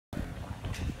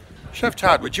Chef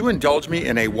Todd, would you indulge me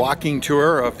in a walking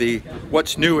tour of the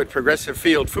what's new at Progressive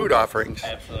Field food offerings?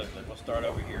 Absolutely. We'll start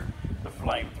over here. The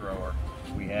flamethrower.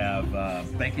 We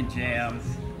have bacon jam,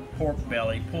 pork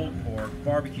belly, pulled pork,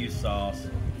 barbecue sauce,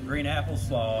 green apple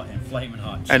slaw, and flaming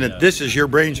hot Cheetos. And this is your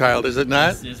brainchild, is it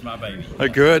not? This is my baby. A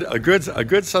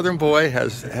good Southern boy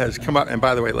has come up. And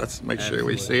by the way, let's make sure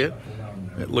we see it.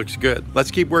 It looks good.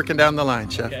 Let's keep working down the line,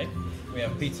 Chef. Okay. We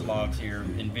have pizza logs here.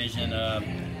 Envision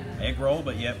egg roll,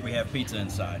 but yet we have pizza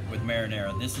inside with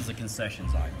marinara. This is a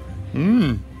concessions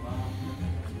item.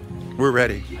 We're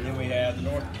ready. And then we have the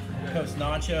North Coast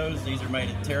nachos. These are made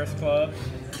at Terrace Club.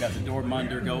 We've got the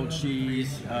Dortmunder gold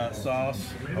cheese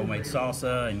sauce, homemade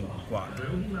salsa, and guac.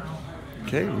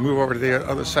 Okay, we move over to the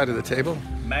other side of the table.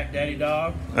 Mac Daddy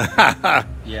Dog.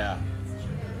 Yeah.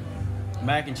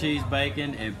 Mac and cheese,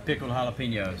 bacon, and pickled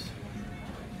jalapenos.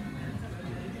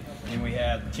 And we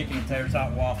have chicken and tater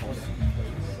tot waffles.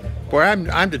 Boy,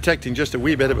 I'm detecting just a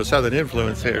wee bit of a Southern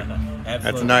influence here. Absolutely.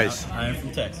 That's nice. I'm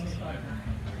from Texas.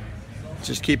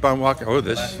 Just keep on walking. Oh,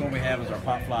 this. Last one we have is our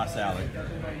pot fly salad.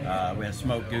 We have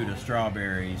smoked Gouda,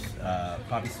 strawberries,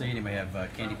 poppy seed, and we have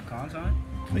candy pecans on it.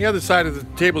 On the other side of the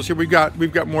tables here, we've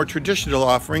got more traditional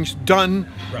offerings done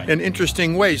in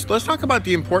interesting ways. Let's talk about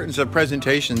the importance of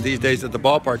presentation these days at the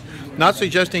ballpark. Not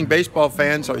suggesting baseball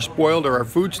fans are spoiled or are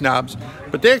food snobs,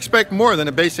 but they expect more than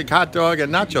a basic hot dog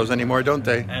and nachos anymore, don't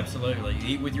they? Absolutely.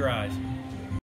 Eat with your eyes.